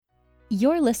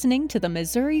You're listening to the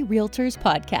Missouri REALTORS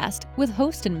podcast with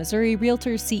host and Missouri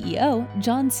REALTORS CEO,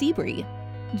 John Seabree.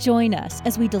 Join us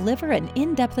as we deliver an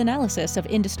in-depth analysis of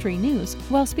industry news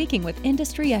while speaking with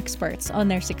industry experts on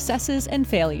their successes and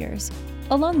failures.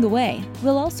 Along the way,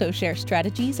 we'll also share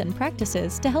strategies and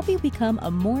practices to help you become a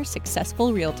more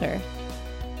successful realtor.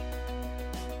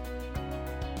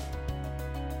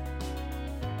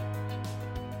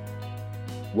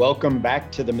 Welcome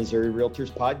back to the Missouri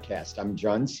REALTORS podcast. I'm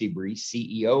John Seabree,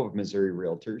 CEO of Missouri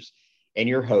REALTORS, and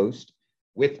your host.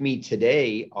 With me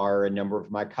today are a number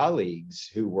of my colleagues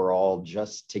who were all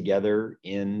just together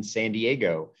in San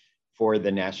Diego for the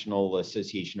National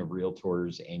Association of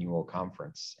Realtors Annual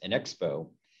Conference and Expo.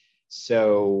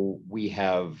 So we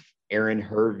have Aaron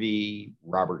Hervey,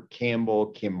 Robert Campbell,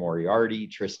 Kim Moriarty,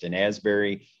 Tristan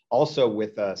Asbury. Also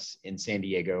with us in San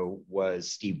Diego was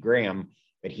Steve Graham,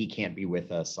 but he can't be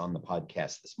with us on the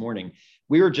podcast this morning.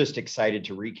 We were just excited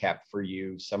to recap for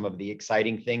you some of the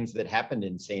exciting things that happened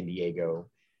in San Diego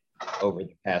over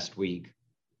the past week.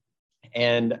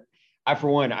 And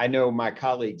for one, I know my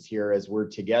colleagues here, as we're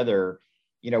together,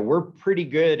 we're pretty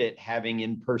good at having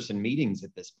in-person meetings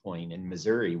at this point in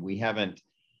Missouri. We haven't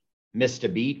missed a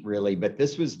beat really, but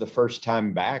this was the first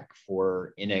time back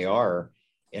for NAR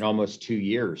in almost 2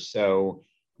 years. So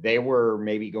they were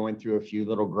maybe going through a few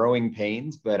little growing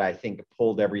pains, but I think it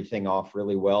pulled everything off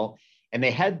really well. And they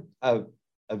had a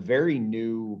very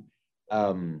new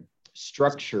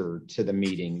structure to the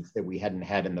meetings that we hadn't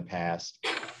had in the past.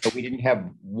 But we didn't have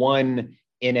one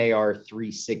NAR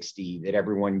 360 that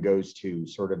everyone goes to,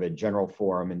 sort of a general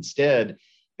forum. Instead,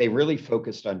 they really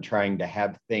focused on trying to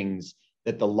have things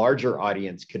that the larger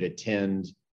audience could attend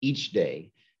each day.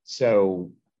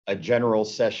 So a general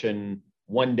session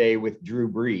one day with Drew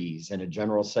Brees, and a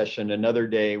general session another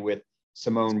day with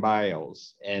Simone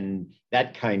Biles, and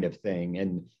that kind of thing,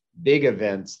 and big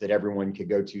events that everyone could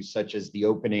go to, such as the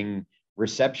opening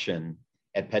reception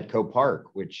at Petco Park,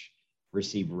 which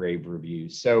received rave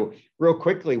reviews. So real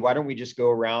quickly, why don't we just go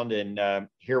around and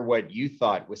hear what you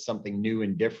thought was something new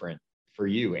and different for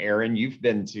you. Aaron, you've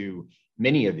been to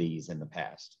many of these in the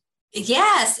past.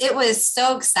 Yes, it was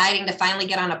so exciting to finally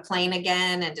get on a plane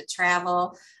again and to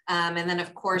travel. And then,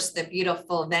 of course, the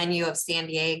beautiful venue of San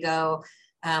Diego.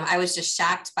 I was just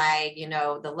shocked by,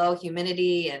 the low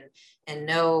humidity and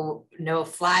no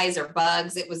flies or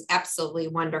bugs. It was absolutely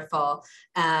wonderful.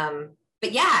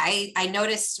 But yeah, I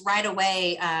noticed right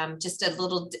away just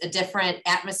a different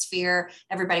atmosphere.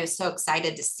 Everybody was so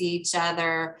excited to see each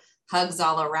other. Hugs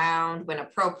all around when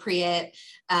appropriate.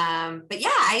 But yeah,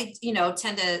 I,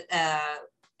 tend to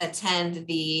attend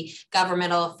the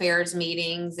governmental affairs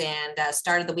meetings and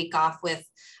started the week off with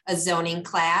a zoning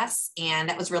class. And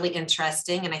that was really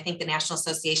interesting. And I think the National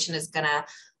Association is going to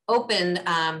open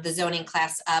the zoning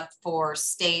class up for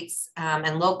states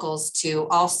and locals to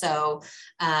also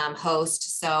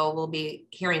host. So we'll be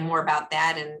hearing more about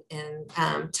that in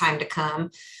time to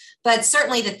come. But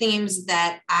certainly the themes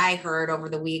that I heard over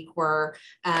the week were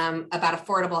about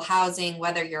affordable housing.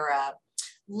 Whether you're a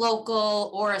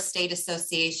local or a state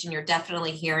association, you're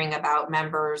definitely hearing about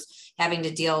members having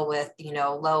to deal with,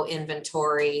 low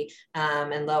inventory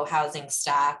and low housing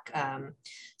stock.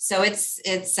 So it's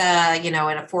and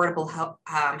affordable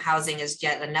housing is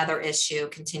yet another issue,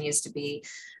 continues to be.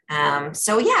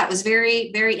 So yeah, it was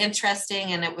very, very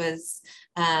interesting, and it was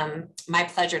my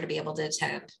pleasure to be able to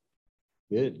attend.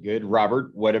 Good.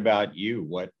 Robert, what about you?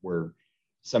 What were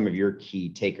some of your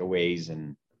key takeaways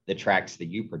and the tracks that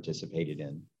you participated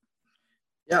in?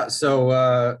 Yeah,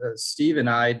 so Steve and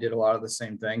I did a lot of the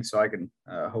same thing, so I can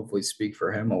hopefully speak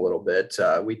for him a little bit.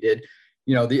 We did,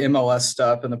 the MLS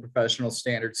stuff and the professional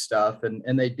standard stuff,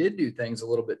 and they did do things a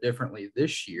little bit differently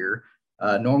this year.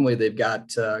 Normally, they've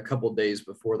got a couple of days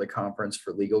before the conference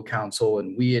for legal counsel,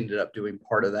 and we ended up doing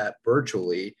part of that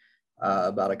virtually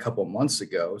about a couple months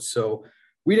ago. So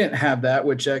we didn't have that,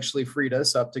 which actually freed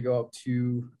us up to go up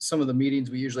to some of the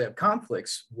meetings we usually have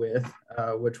conflicts with,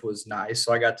 which was nice.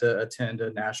 So I got to attend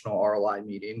a national RLI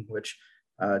meeting, which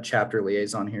chapter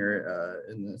liaison here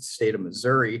in the state of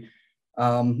Missouri.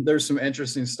 There's some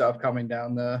interesting stuff coming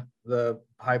down the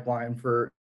pipeline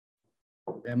for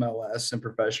MLS and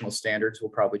professional standards. We'll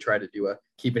probably try to do a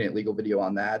Keeping It Legal video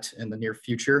on that in the near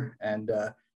future. And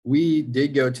we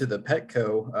did go to the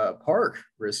Petco Park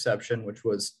reception, which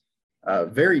was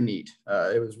very neat.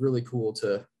 It was really cool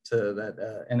to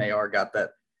that NAR got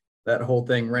that whole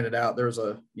thing rented out. There was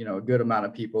a good amount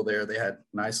of people there. They had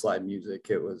nice live music.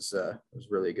 It was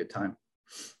really a good time.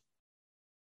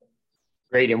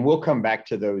 Great, and we'll come back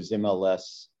to those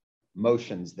MLS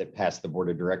motions that passed the board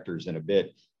of directors in a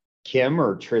bit. Kim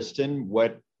or Tristan,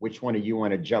 what which one of you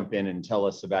want to jump in and tell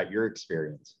us about your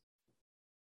experience?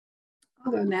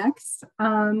 I'll go next.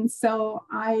 So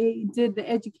I did the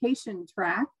education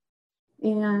track.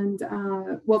 And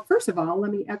well, first of all,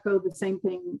 let me echo the same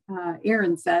thing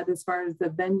Aaron said as far as the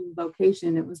venue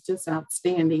location. It was just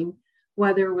outstanding.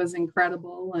 Weather was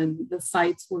incredible and the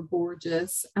sites were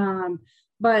gorgeous.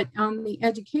 But on the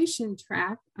education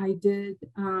track, I did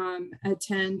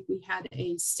attend. We had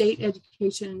a state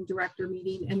education director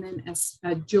meeting and then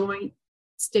a joint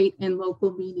state and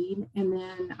local meeting. And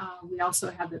then we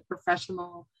also had the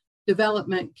professional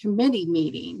development committee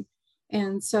meeting.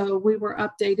 And so we were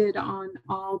updated on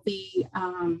all the,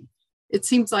 it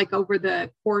seems like over the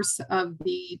course of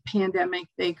the pandemic,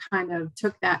 they kind of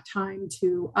took that time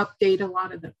to update a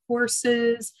lot of the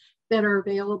courses that are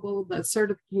available, the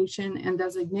certification and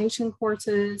designation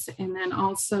courses, and then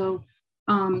also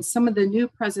some of the new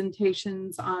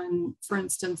presentations on, for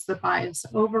instance, the bias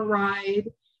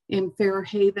override in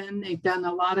Fairhaven. They've done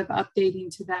a lot of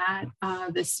updating to that.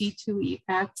 The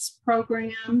C2EX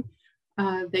program,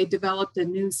 they developed a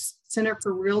new Center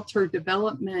for Realtor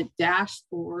Development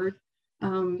dashboard.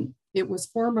 It was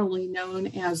formerly known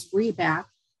as REBAC.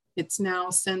 It's now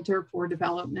Center for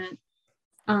Development.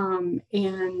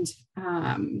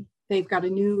 They've got a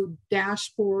new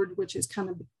dashboard, which is kind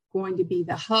of going to be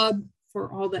the hub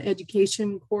for all the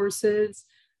education courses.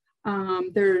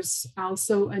 There's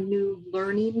also a new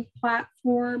learning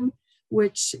platform,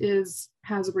 which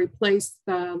has replaced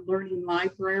the learning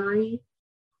library.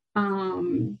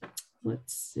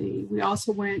 Let's see, we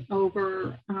also went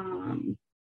over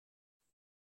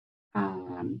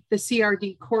the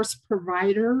CRD Course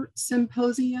Provider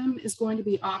Symposium is going to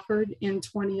be offered in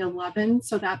 2011.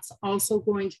 So that's also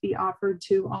going to be offered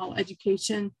to all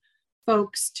education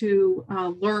folks to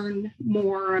learn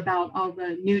more about all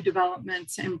the new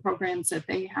developments and programs that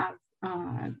they have,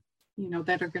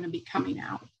 that are going to be coming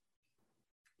out.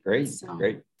 Great,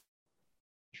 great.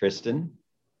 Tristan?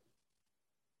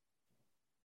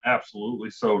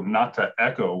 Absolutely. So not to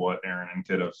echo what Aaron and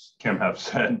Kim have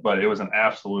said, but it was an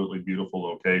absolutely beautiful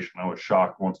location. I was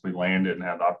shocked once we landed and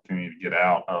had the opportunity to get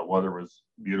out. Weather was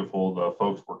beautiful. The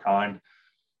folks were kind.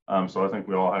 So I think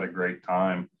we all had a great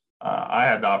time. I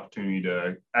had the opportunity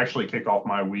to actually kick off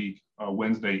my week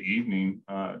Wednesday evening,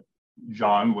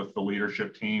 John, with the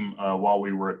leadership team while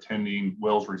we were attending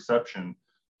Will's reception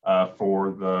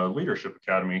for the Leadership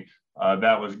Academy.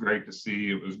 That was great to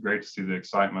see. It was great to see the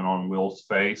excitement on Will's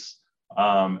face.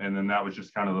 And then that was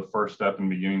just kind of the first step in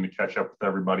beginning to catch up with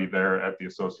everybody there at the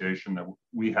association that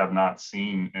we have not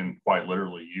seen in quite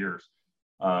literally years.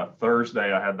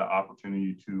 Thursday, I had the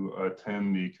opportunity to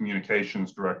attend the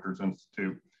Communications Directors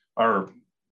Institute, or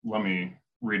let me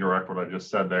redirect what I just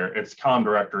said there. It's Comm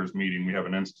Directors meeting. We have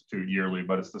an institute yearly,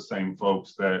 but it's the same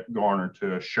folks that garner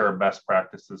to share best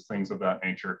practices, things of that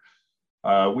nature.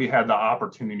 We had the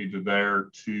opportunity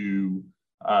to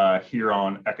hear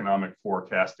on economic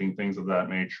forecasting, things of that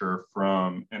nature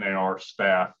from NAR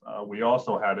staff. We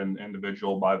also had an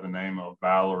individual by the name of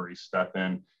Valerie step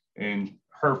in, and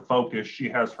her focus, she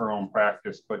has her own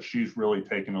practice, but she's really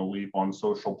taken a leap on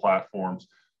social platforms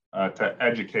to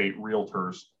educate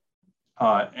realtors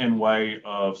in way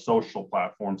of social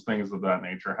platforms, things of that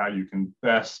nature, how you can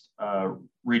best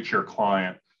reach your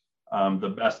client,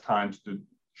 the best times to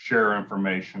share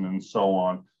information and so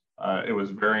on. It was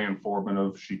very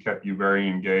informative. She kept you very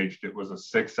engaged. It was a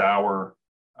 6-hour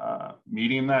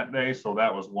meeting that day, so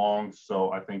that was long.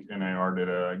 So I think NAR did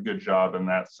a good job in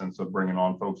that sense of bringing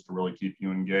on folks to really keep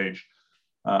you engaged.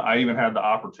 I even had the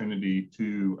opportunity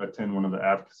to attend one of the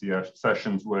advocacy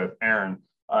sessions with Aaron.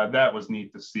 That was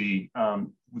neat to see.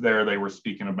 There they were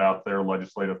speaking about their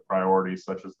legislative priorities,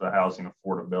 such as the housing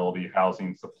affordability,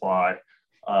 housing supply,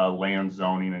 land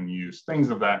zoning and use, things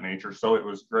of that nature. So it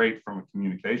was great from a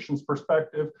communications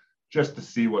perspective, just to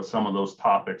see what some of those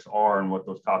topics are and what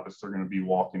those topics are going to be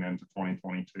walking into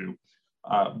 2022.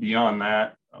 Beyond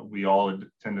that, we all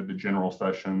attended the general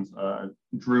sessions.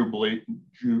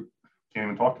 Can't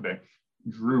even talk today.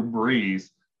 Drew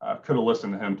Breeze, could have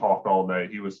listened to him talk all day.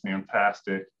 He was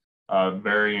fantastic,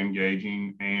 very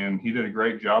engaging, and he did a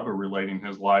great job of relating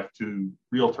his life to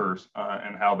realtors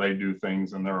and how they do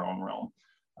things in their own realm.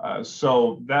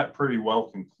 So that pretty well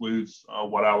concludes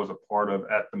what I was a part of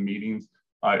at the meetings.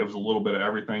 It was a little bit of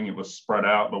everything. It was spread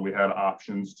out, but we had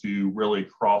options to really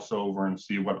cross over and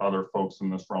see what other folks in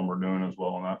this realm were doing as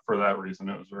well. And for that reason,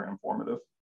 it was very informative.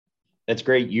 That's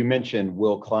great. You mentioned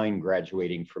Will Klein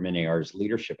graduating from NAR's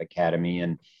Leadership Academy,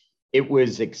 and it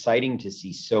was exciting to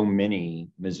see so many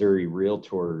Missouri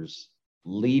Realtors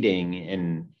leading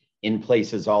in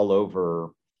places all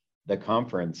over the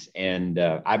conference. And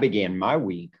I began my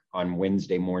week on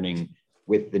Wednesday morning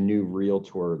with the new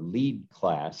Realtor lead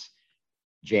class.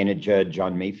 Janet Judd,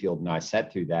 John Mayfield, and I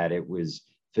sat through that. It was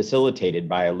facilitated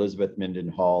by Elizabeth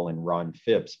Mendenhall and Ron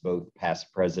Phipps, both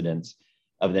past presidents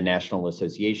of the National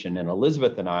Association. And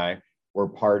Elizabeth and I were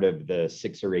part of the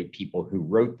 6 or 8 people who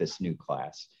wrote this new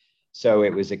class. So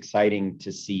it was exciting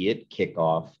to see it kick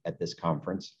off at this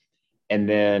conference. And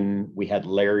then we had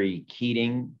Larry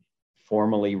Keating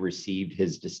formally received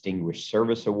his Distinguished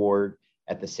Service Award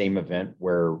at the same event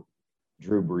where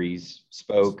Drew Brees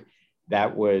spoke.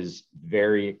 That was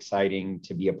very exciting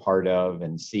to be a part of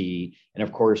and see. And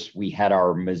of course, we had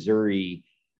our Missouri,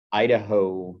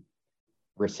 Idaho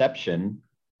reception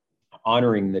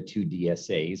honoring the 2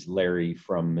 DSAs, Larry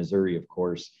from Missouri, of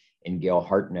course, and Gail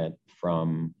Hartnett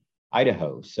from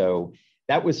Idaho. So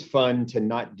that was fun to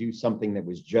not do something that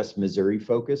was just Missouri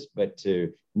focused, but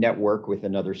to network with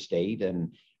another state.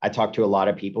 And I talked to a lot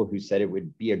of people who said it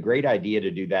would be a great idea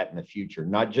to do that in the future,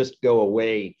 not just go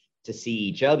away to see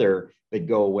each other, but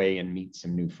go away and meet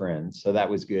some new friends. So that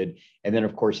was good. And then,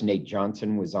 of course, Nate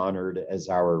Johnson was honored as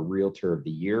our Realtor of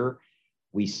the Year.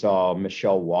 We saw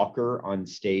Michelle Walker on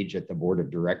stage at the Board of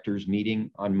Directors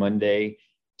meeting on Monday,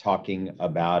 talking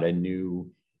about a new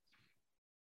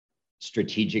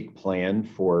strategic plan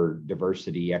for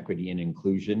diversity, equity, and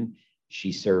inclusion.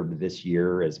 She served this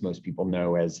year, as most people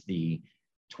know, as the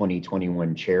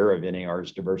 2021 chair of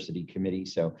NAR's Diversity Committee.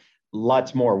 So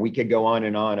lots more. We could go on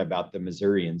and on about the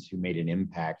Missourians who made an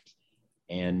impact.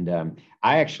 And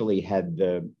I actually had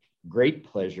the great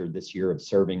pleasure this year of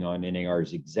serving on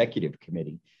NAR's executive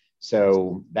committee.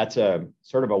 So that's a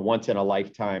sort of a once in a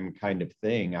lifetime kind of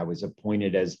thing. I was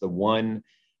appointed as the one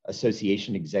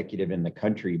association executive in the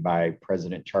country by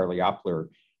President Charlie Oppler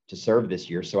to serve this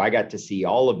year. So I got to see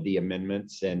all of the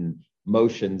amendments and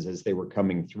motions as they were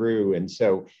coming through. And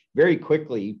so very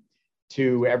quickly,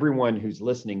 to everyone who's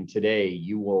listening today,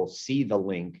 you will see the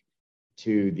link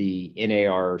to the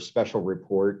NAR special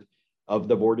report of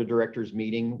the Board of Directors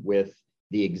meeting with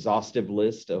the exhaustive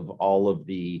list of all of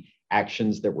the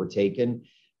actions that were taken.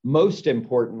 Most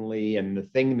importantly, and the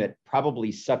thing that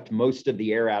probably sucked most of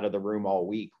the air out of the room all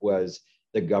week, was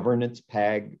the governance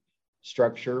PAG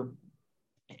structure.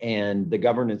 And the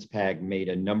governance PAG made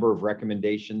a number of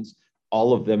recommendations,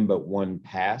 all of them but one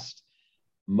passed.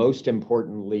 Most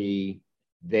importantly,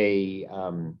 they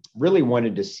really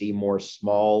wanted to see more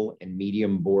small and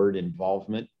medium board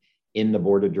involvement in the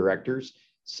Board of Directors.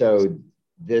 So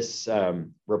this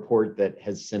report that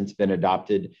has since been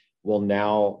adopted will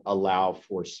now allow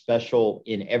for special,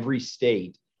 in every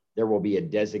state, there will be a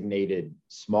designated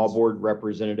small board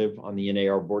representative on the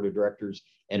NAR Board of Directors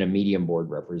and a medium board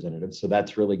representative. So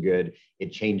that's really good.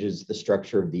 It changes the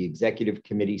structure of the executive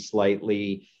committee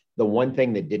slightly. The one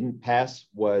thing that didn't pass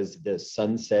was the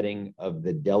sunsetting of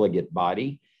the delegate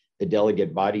body. The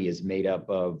delegate body is made up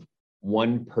of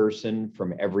one person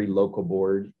from every local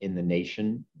board in the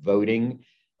nation voting,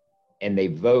 and they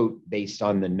vote based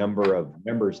on the number of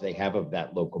members they have of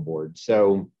that local board.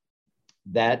 So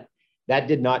that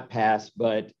did not pass,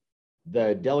 but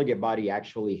the delegate body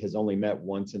actually has only met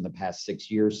once in the past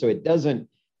 6 years. So it doesn't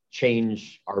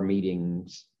change our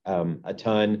meetings a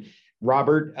ton.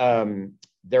 Robert,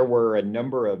 there were a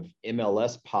number of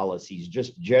MLS policies.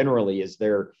 Just generally,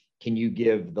 can you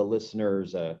give the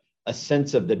listeners a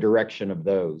sense of the direction of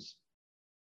those?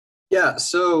 Yeah,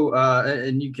 so,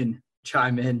 and you can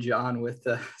chime in, John, with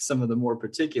some of the more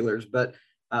particulars, but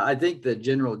I think the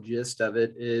general gist of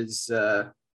it is,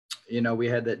 we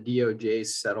had that DOJ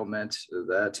settlement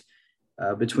that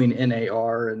between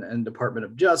NAR and Department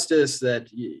of Justice that,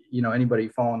 anybody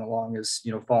following along is,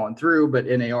 falling through, but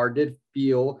NAR did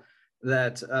feel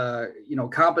that,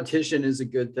 competition is a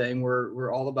good thing.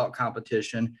 We're all about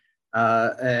competition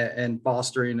and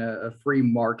fostering a free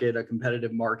market, a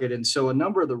competitive market. And so a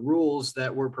number of the rules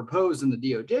that were proposed in the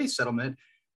DOJ settlement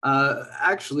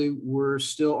actually were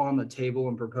still on the table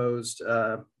and proposed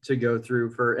to go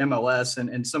through for MLS,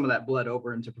 and some of that bled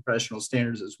over into professional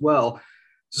standards as well.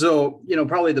 So,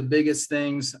 probably the biggest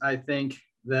things I think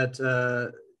that,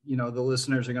 the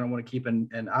listeners are going to want to keep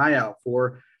an eye out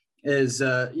for is,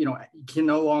 you can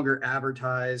no longer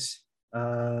advertise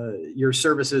your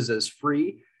services as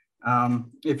free.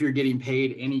 If you're getting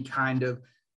paid any kind of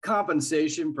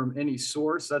compensation from any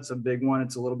source, that's a big one.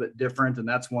 It's a little bit different, and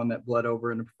that's one that bled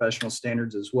over into professional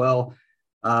standards as well.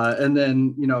 And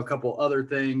then, a couple other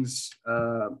things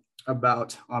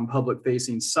about on public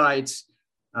facing sites,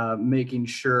 making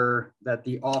sure that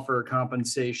the offer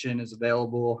compensation is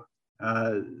available,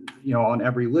 on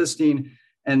every listing,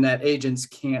 and that agents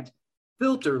can't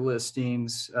filter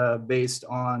listings based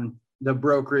on the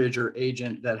brokerage or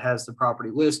agent that has the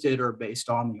property listed or based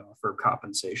on the offer of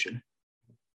compensation.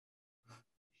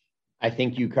 I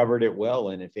think you covered it well.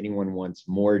 And if anyone wants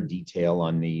more detail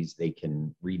on these, they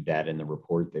can read that in the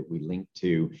report that we linked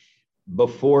to.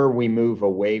 Before we move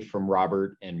away from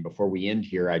Robert and before we end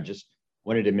here, I just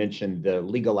wanted to mention the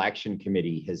Legal Action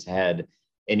Committee has had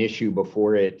an issue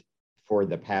before it for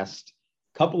the past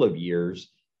couple of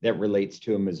years that relates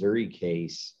to a Missouri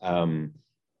case and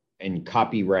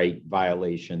copyright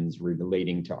violations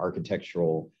relating to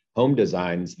architectural home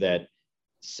designs that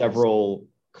several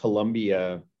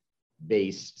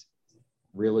Columbia-based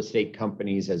real estate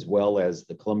companies, as well as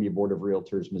the Columbia Board of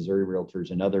Realtors, Missouri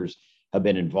Realtors, and others have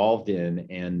been involved in.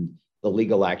 And the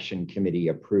Legal Action Committee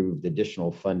approved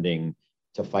additional funding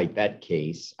to fight that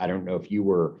case. I don't know if you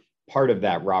were part of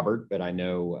that, Robert, but I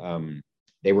know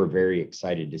they were very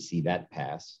excited to see that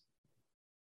pass.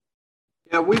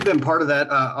 Yeah, we've been part of that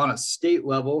on a state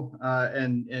level,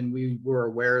 and we were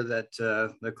aware that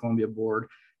the Columbia Board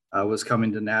was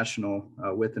coming to national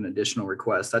with an additional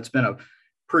request. That's been a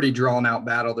pretty drawn out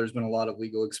battle. There's been a lot of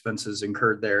legal expenses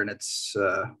incurred there, and it's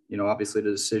obviously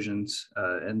the decisions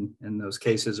in those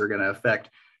cases are going to affect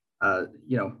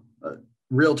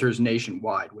realtors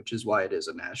nationwide, which is why it is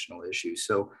a national issue.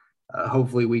 So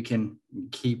hopefully we can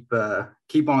keep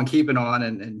on keeping on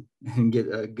and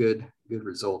get a good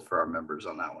result for our members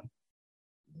on that one.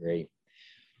 Great.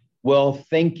 Well,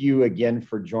 thank you again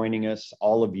for joining us,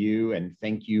 all of you, and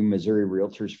thank you, Missouri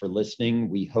Realtors, for listening.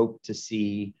 We hope to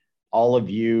see all of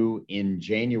you in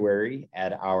January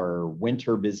at our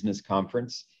winter business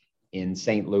conference in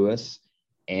St. Louis.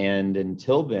 And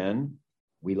until then,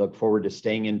 we look forward to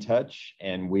staying in touch,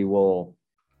 and we will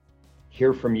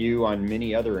hear from you on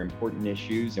many other important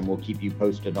issues, and we'll keep you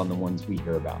posted on the ones we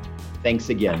hear about. Thanks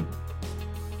again.